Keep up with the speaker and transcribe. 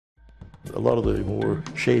A lot of the more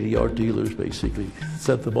shady art dealers basically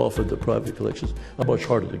sent them off into private collections, are much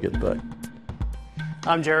harder to get back.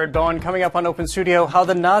 I'm Jared Bowen. Coming up on Open Studio, how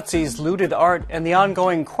the Nazis looted art and the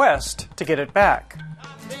ongoing quest to get it back.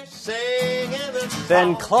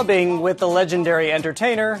 Then clubbing with the legendary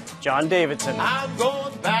entertainer, John Davidson. I'm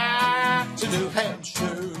going back to New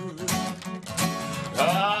Hampshire.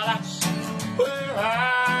 That's where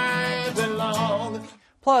I belong.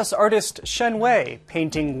 Plus, artist Shen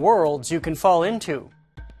painting worlds you can fall into.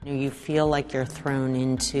 You feel like you're thrown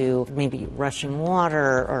into maybe rushing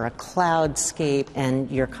water or a cloudscape, and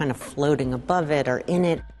you're kind of floating above it or in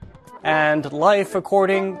it. And life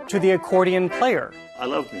according to the accordion player. I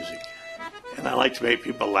love music, and I like to make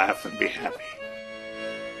people laugh and be happy.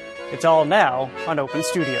 It's all now on Open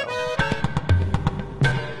Studio.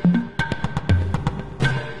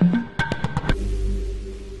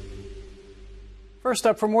 First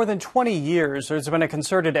up, for more than 20 years, there's been a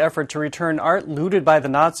concerted effort to return art looted by the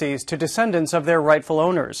Nazis to descendants of their rightful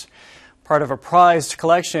owners. Part of a prized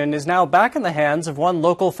collection is now back in the hands of one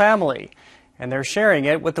local family, and they're sharing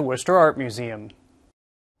it with the Worcester Art Museum.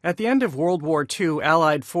 At the end of World War II,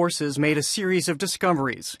 Allied forces made a series of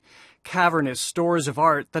discoveries. Cavernous stores of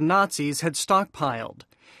art the Nazis had stockpiled.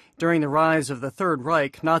 During the rise of the Third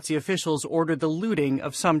Reich, Nazi officials ordered the looting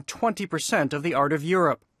of some 20% of the art of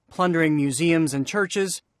Europe, plundering museums and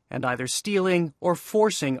churches, and either stealing or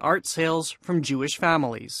forcing art sales from Jewish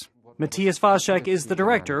families. Matthias Waschek is the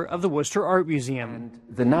director of the Worcester Art Museum. And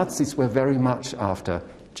the Nazis were very much after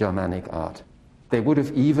Germanic art. They would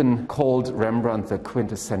have even called Rembrandt the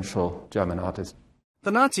quintessential German artist.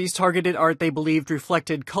 The Nazis targeted art they believed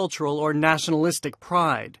reflected cultural or nationalistic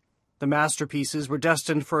pride. The masterpieces were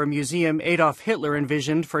destined for a museum Adolf Hitler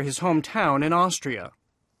envisioned for his hometown in Austria.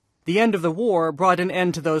 The end of the war brought an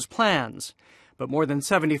end to those plans, but more than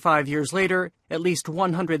 75 years later, at least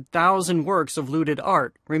 100,000 works of looted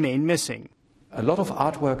art remain missing. A lot of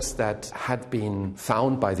artworks that had been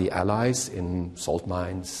found by the Allies in salt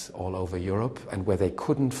mines all over Europe, and where they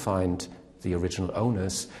couldn't find the original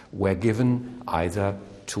owners, were given either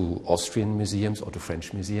to Austrian museums or to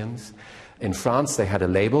French museums. In France, they had a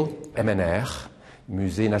label, MNR,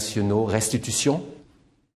 Musées Nationaux Restitution.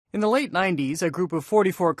 In the late 90s, a group of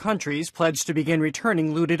 44 countries pledged to begin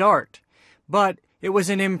returning looted art. But it was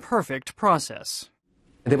an imperfect process.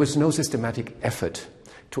 There was no systematic effort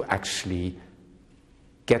to actually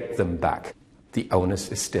get them back. The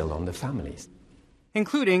onus is still on the families.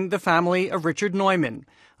 Including the family of Richard Neumann,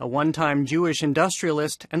 a one-time Jewish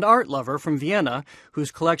industrialist and art lover from Vienna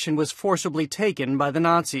whose collection was forcibly taken by the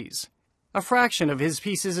Nazis. A fraction of his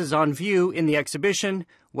pieces is on view in the exhibition,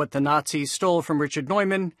 What the Nazis Stole from Richard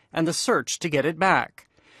Neumann and the Search to Get It Back.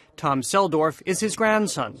 Tom Seldorf is his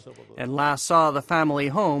grandson and last saw the family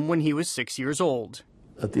home when he was 6 years old.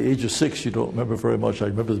 At the age of 6, you don't remember very much. I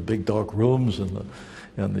remember the big dark rooms and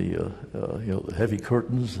the heavy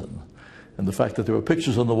curtains and the fact that there were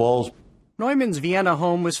pictures on the walls. Neumann's Vienna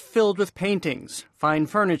home was filled with paintings, fine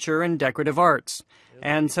furniture, and decorative arts,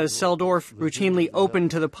 and, says Seldorf, routinely opened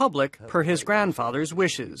to the public per his grandfather's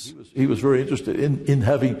wishes. He was very interested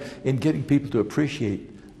in getting people to appreciate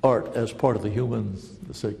art as part of the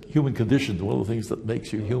human condition. One of the things that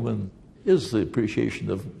makes you human is the appreciation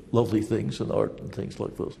of lovely things and art and things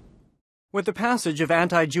like those. With the passage of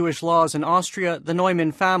anti-Jewish laws in Austria, the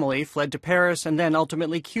Neumann family fled to Paris and then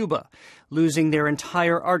ultimately Cuba, losing their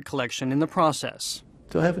entire art collection in the process.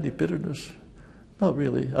 Do I have any bitterness? Not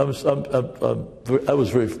really. I was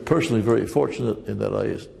personally very fortunate in that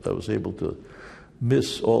I was able to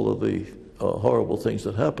miss all of the horrible things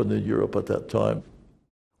that happened in Europe at that time.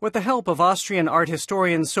 With the help of Austrian art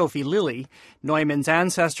historian Sophie Lilly, Neumann's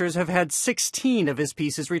ancestors have had 16 of his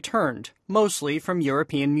pieces returned, mostly from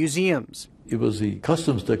European museums. It was the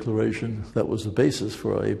customs declaration that was the basis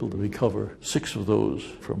for our able to recover 6 of those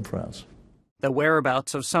from France. The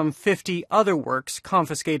whereabouts of some 50 other works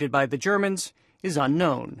confiscated by the Germans is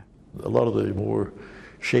unknown. A lot of the more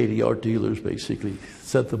shady art dealers basically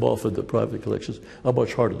sent them off into private collections, are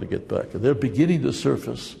much harder to get back. And they're beginning to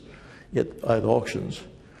surface at auctions.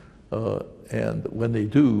 And when they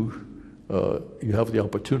do, you have the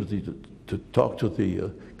opportunity to talk to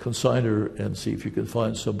the consignor and see if you can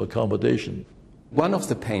find some accommodation. One of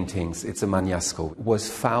the paintings, it's a Magnasco, was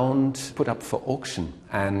found, put up for auction,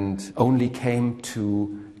 and only came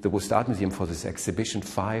to the Worcester Art Museum for this exhibition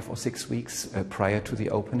 5 or 6 weeks prior to the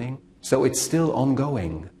opening. So it's still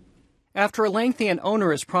ongoing. After a lengthy and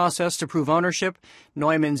onerous process to prove ownership,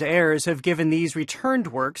 Neumann's heirs have given these returned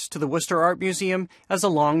works to the Worcester Art Museum as a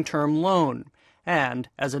long-term loan and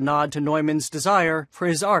as a nod to Neumann's desire for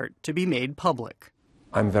his art to be made public.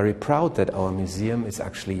 I'm very proud that our museum is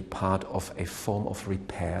actually part of a form of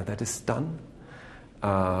repair that is done.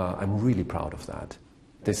 I'm really proud of that.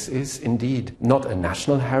 This is indeed not a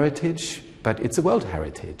national heritage, but it's a world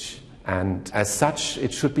heritage. And as such,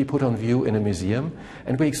 it should be put on view in a museum,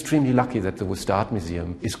 and we're extremely lucky that the Worcester Art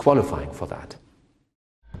Museum is qualifying for that.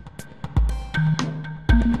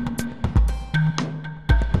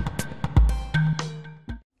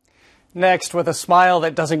 Next, with a smile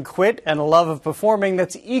that doesn't quit and a love of performing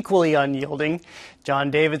that's equally unyielding,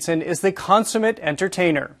 John Davidson is the consummate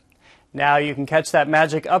entertainer. Now you can catch that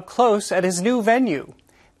magic up close at his new venue,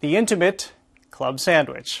 the intimate Club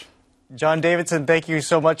Sandwich. John Davidson, thank you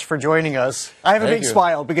so much for joining us. I have a big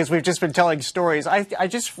smile because we've just been telling stories. I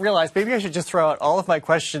just realized maybe I should just throw out all of my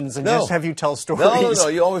questions and just have you tell stories. No,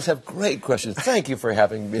 you always have great questions. Thank you for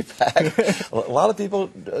having me back. A lot of people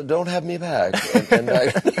don't have me back. And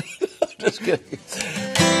I, just kidding.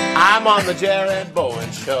 I'm on the Jared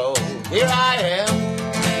Bowen Show. Here I am.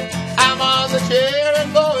 I'm on the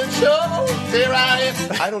Jared Bowen Show. Here I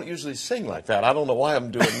am. I don't usually sing like that. I don't know why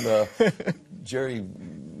I'm doing Jerry,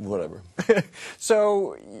 whatever.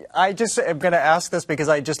 So I just am going to ask this because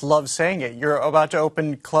I just love saying it. You're about to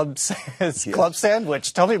open Club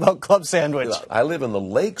Sandwich. Tell me about Club Sandwich. I live in the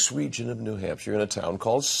Lakes region of New Hampshire in a town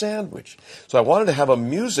called Sandwich. So I wanted to have a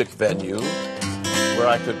music venue where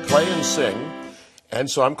I could play and sing, and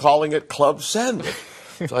so I'm calling it Club Sandwich.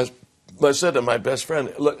 So I said to my best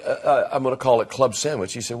friend, look, I'm going to call it Club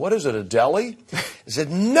Sandwich. He said, what is it, a deli? I said,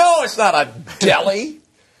 no, it's not a deli,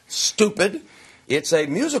 stupid. It's a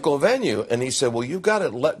musical venue. And he said, well, you've got to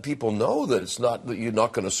let people know that it's not, that you're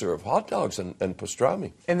not going to serve hot dogs and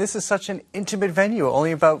pastrami. And this is such an intimate venue,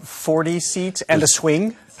 only about 40 seats and a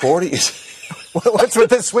swing? 40. What's with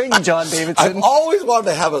the swing, John Davidson? I've always wanted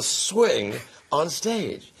to have a swing on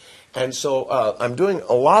stage. And so I'm doing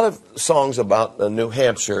a lot of songs about New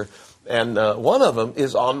Hampshire, and one of them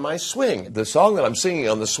is on my swing. The song that I'm singing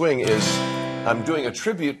on the swing is, I'm doing a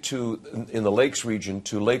tribute to, in the Lakes region,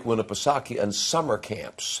 to Lake Winnipesaukee and summer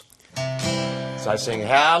camps. So I sing,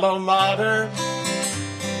 hello, mother,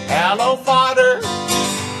 hello, father,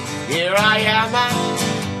 here I am at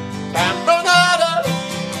Camp Granada.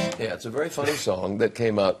 Yeah, it's a very funny song that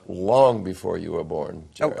came out long before you were born,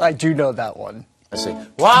 Jared. Oh, I do know that one. I sing,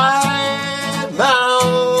 White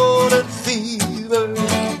Mountain Fever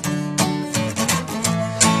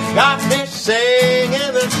got me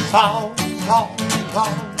singing this song.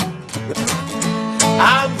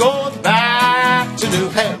 I'm going back to New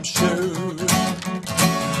Hampshire.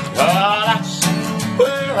 That's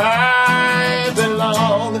where I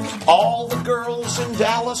belong. All the girls in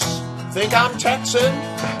Dallas think I'm Texan.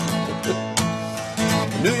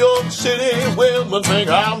 New York City women think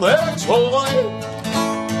I'm their toy.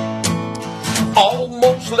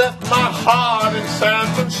 Almost left my heart in San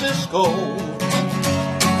Francisco.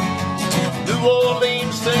 New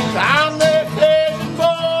Orleans thinks I'm their Cajun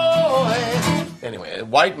boy. Anyway,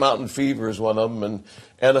 White Mountain Fever is one of them,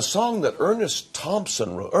 and a song that Ernest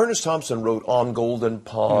Thompson wrote. Ernest Thompson wrote On Golden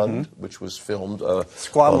Pond, which was filmed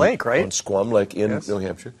Squam Lake, right? On Squam Lake in New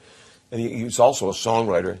Hampshire. And he's also a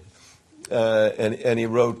songwriter. And he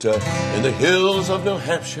wrote, in the hills of New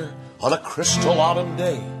Hampshire on a crystal autumn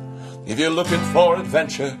day, if you're looking for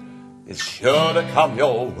adventure, it's sure to come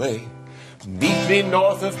your way. Meet me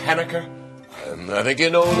north of Henniker, and I think you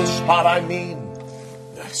know the spot I mean.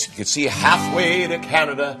 You can see halfway to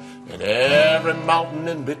Canada and every mountain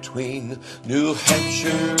in between. New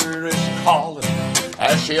Hampshire is calling,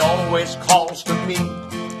 as she always calls to me.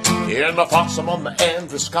 Here in the Fox, I'm on the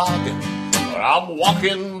Androscoggin, where I'm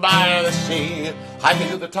walking by the sea. Hiking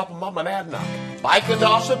to the top of Mount Monadnock, biking to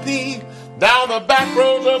Ossipee. Down the back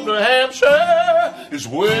roads of New Hampshire is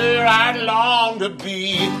where I long to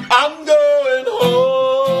be. I'm going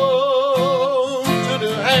home to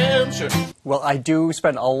New Hampshire. Well, I do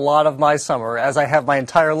spend a lot of my summer, as I have my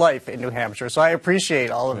entire life, in New Hampshire, so I appreciate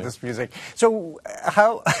all of this music. So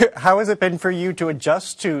how has it been for you to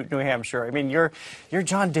adjust to New Hampshire? I mean, you're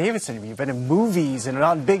John Davidson. You've been in movies and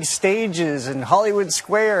on big stages and Hollywood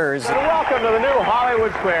squares. And welcome to the new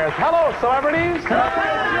Hollywood squares. Hello, celebrities.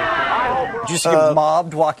 Did you see get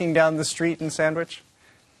mobbed walking down the street in Sandwich?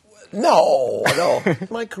 No.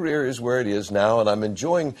 My career is where it is now, and I'm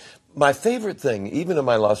enjoying. My favorite thing, even in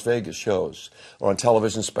my Las Vegas shows or on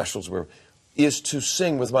television specials, is to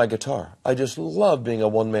sing with my guitar. I just love being a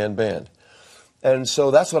one-man band. And so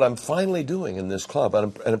that's what I'm finally doing in this club.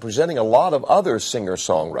 And I'm presenting a lot of other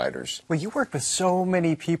singer-songwriters. Well, you worked with so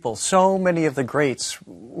many people, so many of the greats.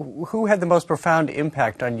 Who had the most profound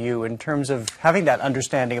impact on you in terms of having that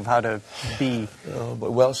understanding of how to be?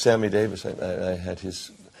 Well, Sammy Davis, I had his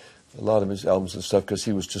a lot of his albums and stuff because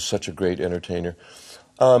he was just such a great entertainer.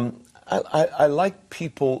 I like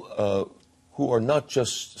people who are not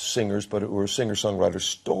just singers, but who are singer-songwriters,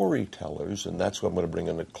 storytellers, and that's what I'm going to bring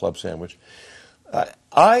in the club sandwich.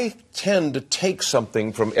 I tend to take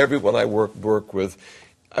something from everyone I work with.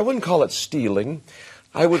 I wouldn't call it stealing.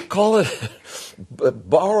 I would call it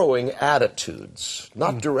borrowing attitudes,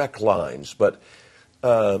 not direct lines, but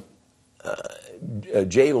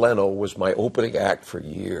Jay Leno was my opening act for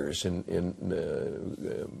years in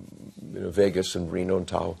Vegas and Reno and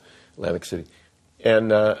Tahoe, Atlantic City.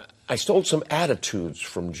 And I stole some attitudes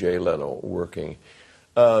from Jay Leno working.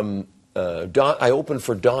 I opened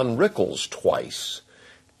for Don Rickles twice.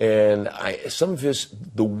 And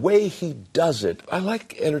the way he does it, I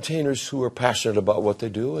like entertainers who are passionate about what they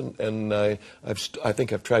do, and I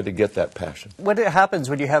think I've tried to get that passion. What happens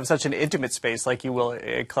when you have such an intimate space like you will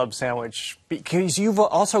at Club Sandwich? Because you've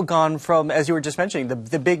also gone from, as you were just mentioning,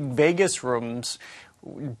 the big Vegas rooms.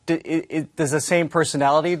 Does the same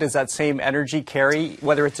personality, does that same energy carry,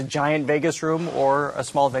 whether it's a giant Vegas room or a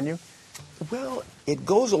small venue? Well, it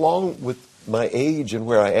goes along with my age and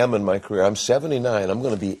where I am in my career. I'm 79. I'm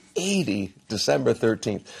going to be 80 December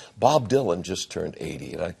 13th. Bob Dylan just turned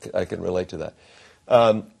 80, and I can relate to that.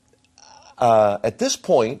 At this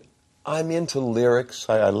point, I'm into lyrics.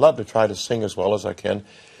 I love to try to sing as well as I can,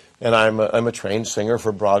 and I'm a trained singer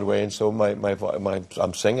for Broadway, and so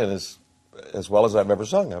I'm singing as well as I've ever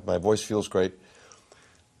sung. My voice feels great.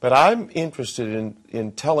 But I'm interested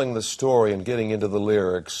in telling the story and getting into the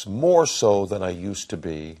lyrics more so than I used to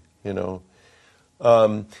be, you know.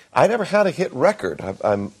 I never had a hit record.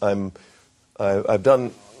 I'm a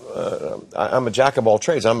jack of all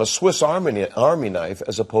trades. I'm a Swiss Army knife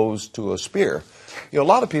as opposed to a spear. You know, a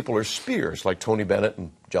lot of people are spears, like Tony Bennett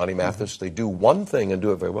and Johnny Mathis. They do one thing and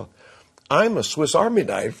do it very well. I'm a Swiss Army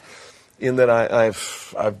knife in that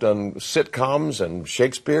I've done sitcoms and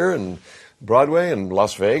Shakespeare and Broadway and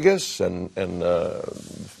Las Vegas and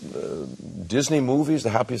Disney movies, The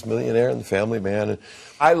Happiest Millionaire and The Family Man.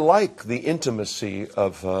 I like the intimacy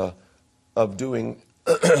of doing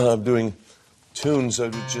tunes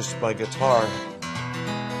of just my guitar.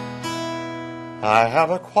 I have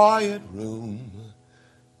a quiet room,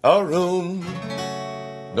 a room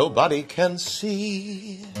nobody can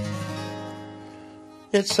see.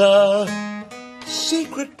 It's a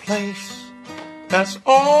secret place that's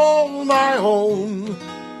all my own,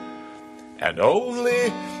 and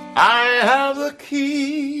only I have the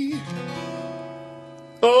key.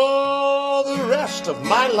 Oh, the rest of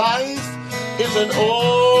my life is an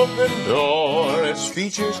open door. Its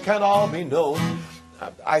features can all be known.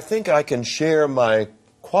 I think I can share my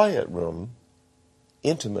quiet room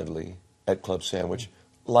intimately at Club Sandwich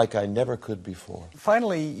like I never could before.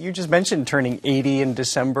 Finally, you just mentioned turning 80 in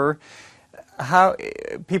December. How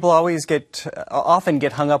people often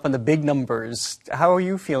get hung up on the big numbers. How are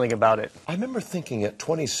you feeling about it? I remember thinking at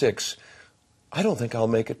 26, I don't think I'll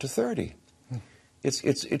make it to 30.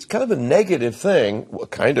 It's kind of a negative thing, well,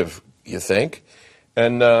 kind of, you think.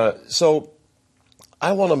 And so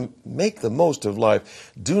I want to make the most of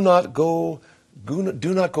life. Do not go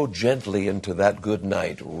gently into that good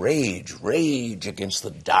night. Rage against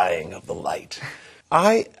the dying of the light.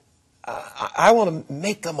 I want to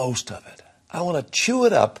make the most of it. I want to chew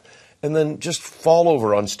it up and then just fall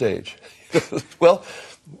over on stage. Well,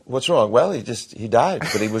 what's wrong? Well, he died,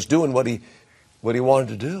 but he was doing what he wanted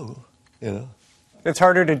to do, you know. It's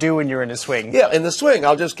harder to do when you're in a swing. Yeah, in the swing,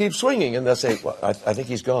 I'll just keep swinging, and they'll say, well, I think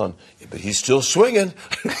he's gone. Yeah, but he's still swinging.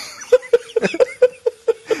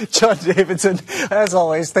 John Davidson, as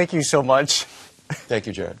always, thank you so much. Thank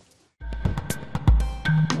you, Jared.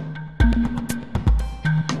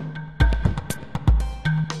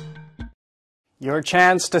 Your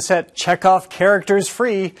chance to set Chekhov characters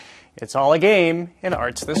free. It's all a game in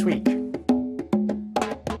Arts This Week.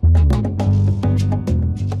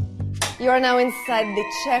 You are now inside the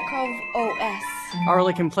Chekhov OS.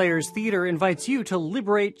 Arlequin Players Theater invites you to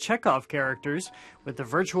liberate Chekhov characters with the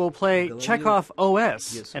virtual play Chekhov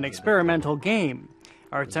OS, an experimental game.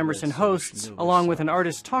 Arts Emerson hosts, along with an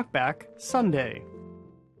artist talkback, Sunday.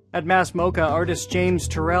 At Mass Mocha, artist James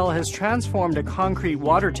Terrell has transformed a concrete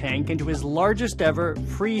water tank into his largest ever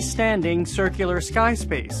freestanding circular sky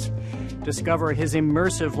space. Discover his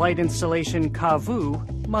immersive light installation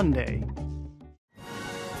Kavu Monday.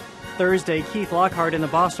 Thursday, Keith Lockhart and the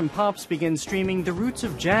Boston Pops begin streaming The Roots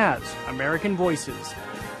of Jazz, American Voices.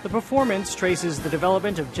 The performance traces the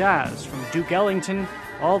development of jazz from Duke Ellington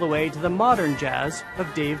all the way to the modern jazz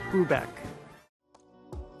of Dave Brubeck.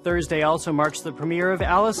 Thursday also marks the premiere of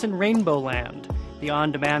Alice in Rainbow Land. The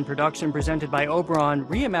on-demand production presented by Oberon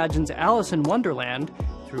reimagines Alice in Wonderland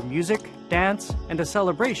through music, dance, and a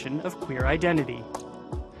celebration of queer identity.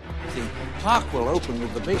 The park will open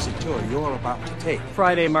with the basic tour you're about to take.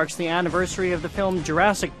 Friday marks the anniversary of the film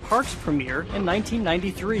Jurassic Park's premiere in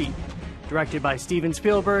 1993. Directed by Steven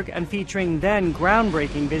Spielberg and featuring then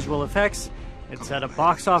groundbreaking visual effects, it set a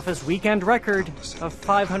box office weekend record of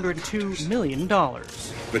 $502 million.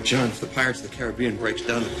 But John, if the Pirates of the Caribbean breaks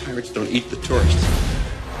down, the pirates don't eat the tourists.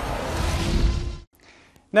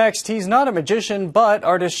 Next, he's not a magician, but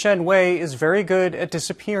artist Shen is very good at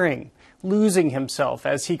disappearing, losing himself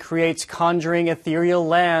as he creates conjuring ethereal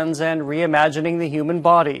lands and reimagining the human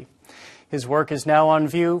body. His work is now on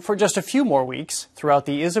view for just a few more weeks throughout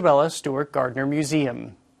the Isabella Stewart Gardner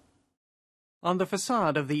Museum. On the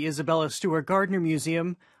facade of the Isabella Stewart Gardner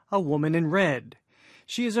Museum, a woman in red.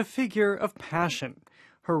 She is a figure of passion,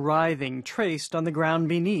 her writhing traced on the ground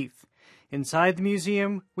beneath. Inside the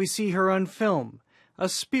museum, we see her on film, a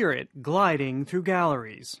spirit gliding through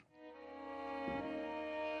galleries.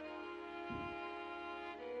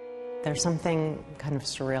 There's something kind of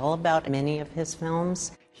surreal about many of his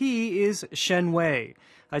films. He is Shen,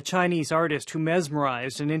 a Chinese artist who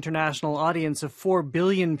mesmerized an international audience of 4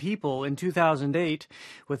 billion people in 2008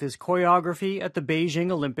 with his choreography at the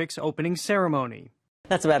Beijing Olympics opening ceremony.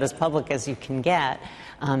 That's about as public as you can get,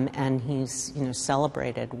 and he's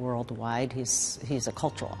celebrated worldwide. He's a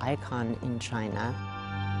cultural icon in China.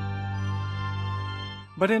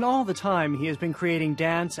 But in all the time he has been creating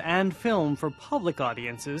dance and film for public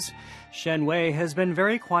audiences, Shen has been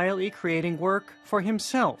very quietly creating work for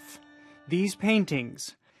himself. These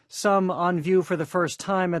paintings, some on view for the first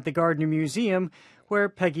time at the Gardner Museum, where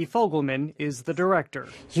Peggy Fogelman is the director.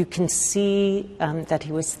 You can see that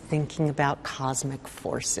he was thinking about cosmic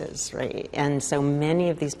forces, right? And so many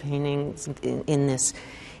of these paintings in this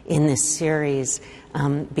series,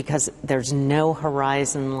 because there's no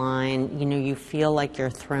horizon line, you feel like you're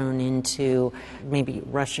thrown into maybe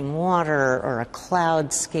rushing water or a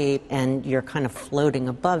cloudscape, and you're kind of floating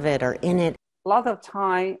above it or in it. A lot of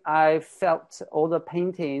time I felt all the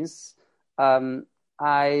paintings,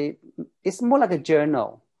 it's more like a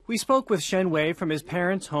journal. We spoke with Shen from his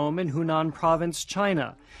parents' home in Hunan Province,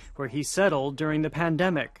 China, where he settled during the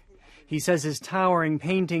pandemic. He says his towering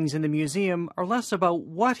paintings in the museum are less about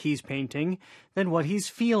what he's painting than what he's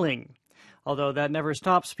feeling, although that never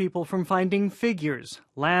stops people from finding figures,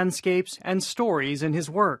 landscapes, and stories in his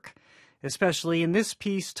work, especially in this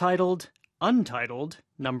piece titled Untitled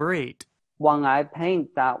Number 8. When I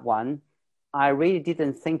paint that one, I really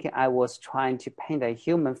didn't think I was trying to paint a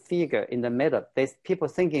human figure in the middle. There's people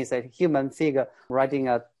thinking it's a human figure riding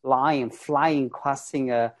a lion, flying,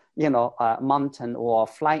 crossing a mountain or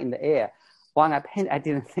flying in the air. When I paint, I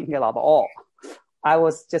didn't think it at all. I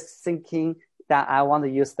was just thinking that I want to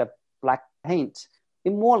use the black paint.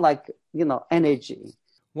 It's more like, energy.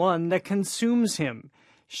 One that consumes him.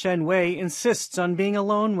 Shen insists on being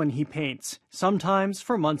alone when he paints, sometimes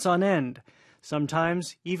for months on end.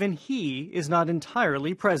 Sometimes even he is not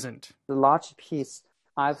entirely present. The large piece,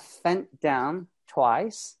 I bent down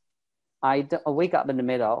twice. I wake up in the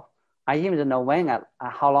middle. I even don't know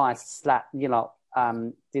how long I slept,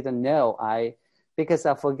 didn't know. Because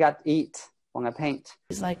I forgot to eat when I paint.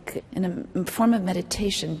 It's like in a form of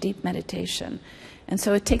meditation, deep meditation. And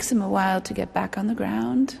so it takes him a while to get back on the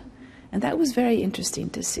ground. And that was very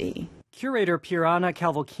interesting to see. Curator Pirana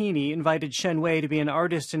Cavalcini invited Shen to be an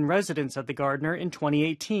artist in residence at the Gardner in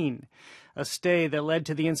 2018, a stay that led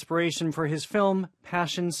to the inspiration for his film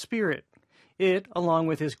Passion Spirit. It, along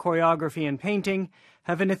with his choreography and painting,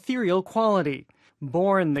 have an ethereal quality,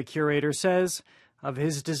 born, the curator says, of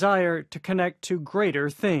his desire to connect to greater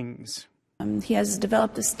things. He has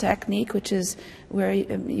developed this technique, which is where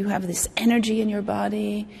you have this energy in your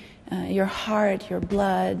body, your heart, your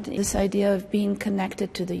blood, this idea of being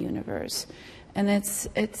connected to the universe. And it's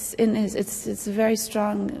a very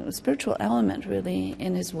strong spiritual element, really,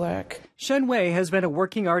 in his work. Shen has been a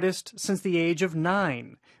working artist since the age of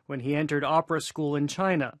 9, when he entered opera school in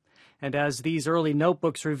China. And as these early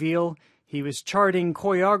notebooks reveal, he was charting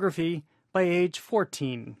choreography by age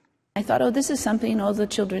 14. I thought, this is something all the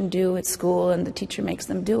children do at school and the teacher makes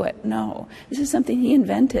them do it. No, this is something he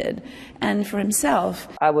invented, and for himself.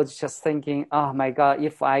 I was just thinking, oh my God,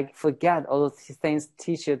 if I forget all the things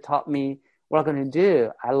teacher taught me, what I'm going to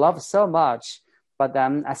do? I love so much. But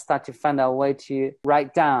then I start to find a way to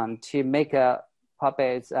write down, to make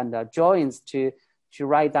puppets and drawings, to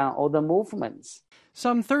write down all the movements.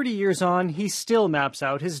 Some 30 years on, he still maps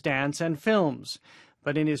out his dance and films.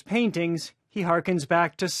 But in his paintings, he harkens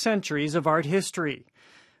back to centuries of art history,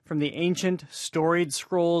 from the ancient, storied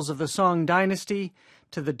scrolls of the Song dynasty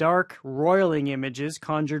to the dark, roiling images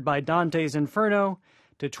conjured by Dante's Inferno,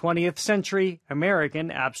 to 20th century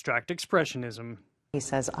American abstract expressionism. He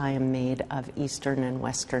says, I am made of Eastern and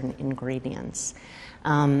Western ingredients.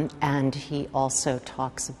 And he also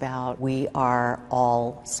talks about we are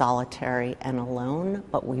all solitary and alone,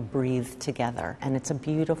 but we breathe together. And it's a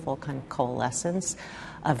beautiful kind of coalescence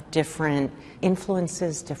of different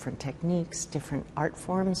influences, different techniques, different art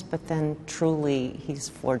forms, but then truly he's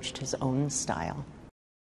forged his own style.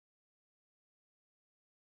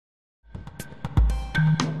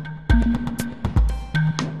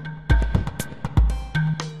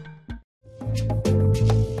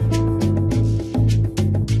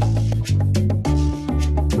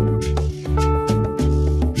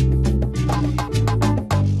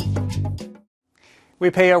 We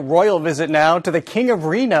pay a royal visit now to the King of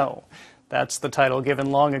Reno. That's the title given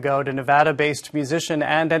long ago to Nevada-based musician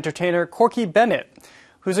and entertainer Corky Bennett,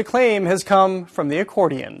 whose acclaim has come from the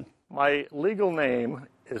accordion. My legal name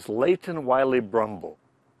is Leighton Wiley Brumble.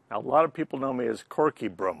 Now, a lot of people know me as Corky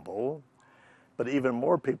Brumble, but even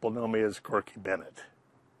more people know me as Corky Bennett,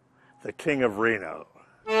 the King of Reno.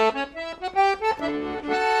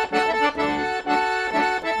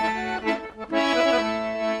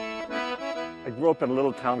 I grew up in a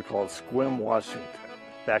little town called Sequim, Washington,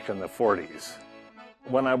 back in the 40s.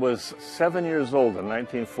 When I was 7 years old in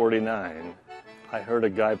 1949, I heard a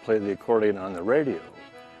guy play the accordion on the radio.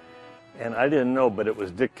 And I didn't know, but it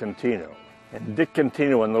was Dick Contino. And Dick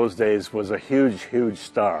Contino in those days was a huge, huge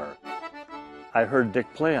star. I heard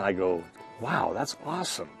Dick play and I go, wow, that's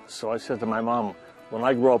awesome. So I said to my mom, when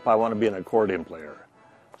I grow up, I want to be an accordion player.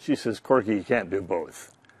 She says, Corky, you can't do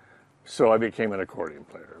both. So I became an accordion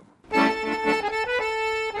player.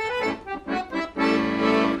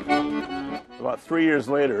 About 3 years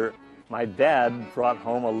later, my dad brought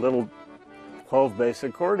home a little 12-bass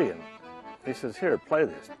accordion. He says, here, play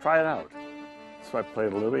this, try it out. So I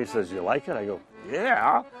played a little bit. He says, you like it? I go,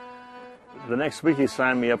 yeah. The next week he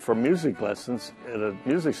signed me up for music lessons at a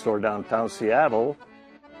music store downtown Seattle,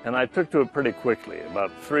 and I took to it pretty quickly.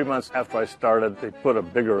 About 3 months after I started, they put a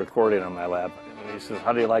bigger accordion on my lap, and he says,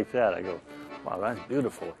 how do you like that? I go, wow, that's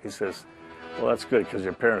beautiful. He says, well, that's good because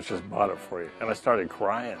your parents just bought it for you. And I started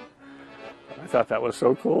crying. I thought that was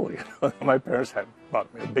so cool. You know? My parents had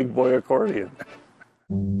bought me a big boy accordion.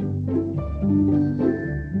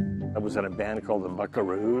 I was in a band called the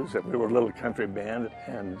Buckaroos, and we were a little country band,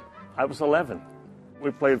 and I was 11.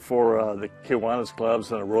 We played for the Kiwanis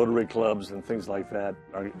clubs and the Rotary clubs and things like that.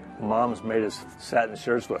 Our moms made us satin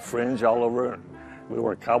shirts with fringe all over, and we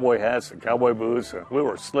wore cowboy hats and cowboy boots, and we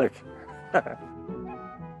were slick.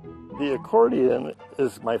 The accordion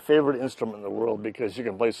is my favorite instrument in the world because you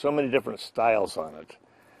can play so many different styles on it.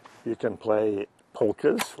 You can play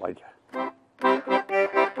polkas, like...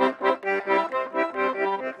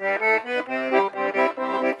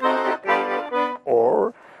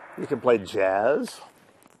 Or you can play jazz.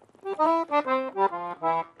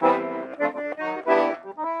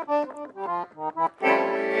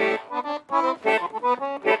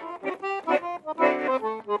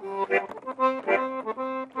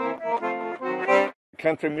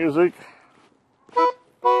 Country music.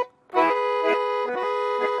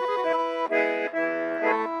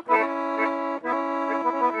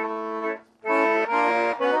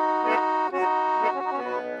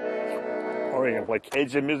 Or you can play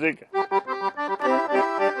Cajun music.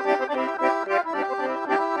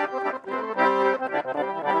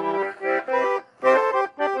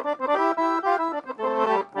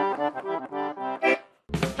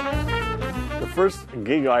 The first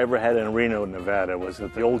gig I ever had in Reno, Nevada was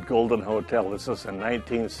at the old Golden Hotel. This was in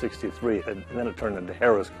 1963, and then it turned into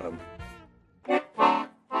Harris Club.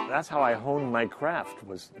 That's how I honed my craft,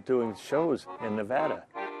 was doing shows in Nevada.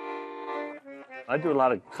 I do a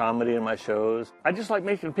lot of comedy in my shows. I just like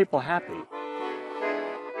making people happy.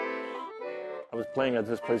 I was playing at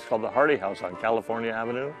this place called the Hardy House on California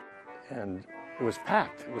Avenue, and it was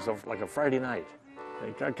packed. It was like a Friday night.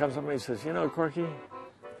 And a guy comes up to me and says, you know, Corky,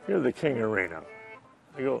 you're the King of Reno.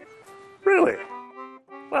 I go, really?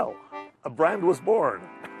 Well, a brand was born.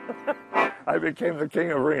 I became the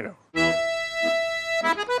King of Reno.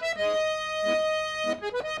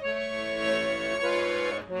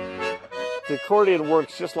 The accordion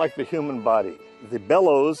works just like the human body. The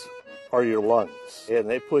bellows are your lungs, and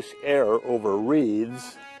they push air over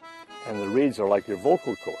reeds, and the reeds are like your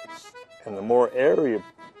vocal cords. And the more air you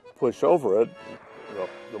push over it,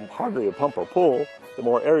 the harder you pump or pull, the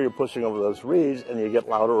more air you're pushing over those reeds, and you get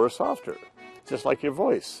louder or softer, just like your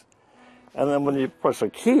voice. And then when you push a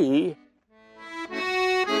key,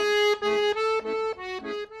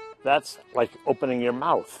 that's like opening your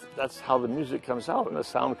mouth. That's how the music comes out and the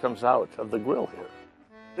sound comes out of the grill here.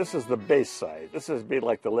 This is the bass side. This is be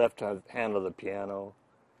like the left hand of the piano,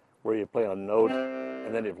 where you play a note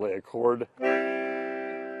and then you play a chord.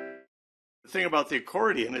 The thing about the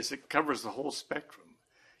accordion is it covers the whole spectrum.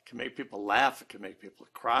 It can make people laugh, it can make people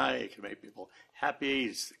cry, it can make people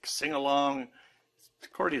happy, sing along. The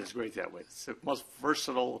accordion is great that way. It's the most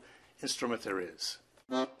versatile instrument there is.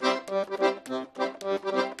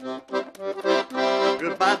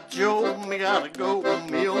 Goodbye, Joe, me gotta go,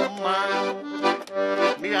 me oh my.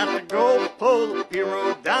 Me gotta go pull the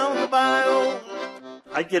Piro down the bayou.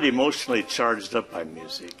 I get emotionally charged up by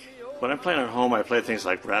music. When I'm playing at home, I play things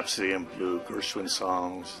like Rhapsody in Blue, Gershwin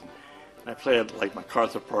songs. I play it like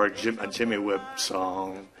MacArthur Park, a Jimmy Webb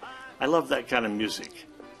song. I love that kind of music.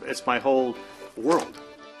 It's my whole world.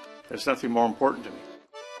 There's nothing more important to me.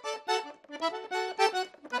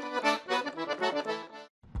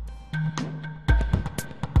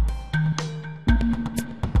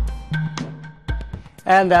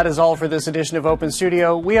 And that is all for this edition of Open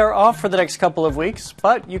Studio. We are off for the next couple of weeks,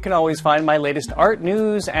 but you can always find my latest art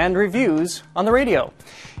news and reviews on the radio.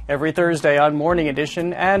 Every Thursday on Morning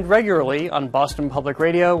Edition and regularly on Boston Public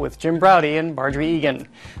Radio with Jim Browdy and Marjorie Egan.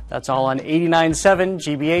 That's all on 89.7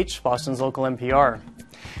 GBH, Boston's local NPR.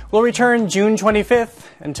 We'll return June 25th.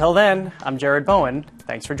 Until then, I'm Jared Bowen.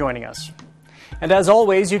 Thanks for joining us. And as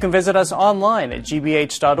always, you can visit us online at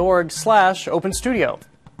gbh.org/openstudio.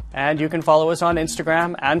 And you can follow us on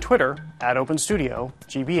Instagram and Twitter at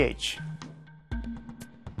OpenStudioGBH.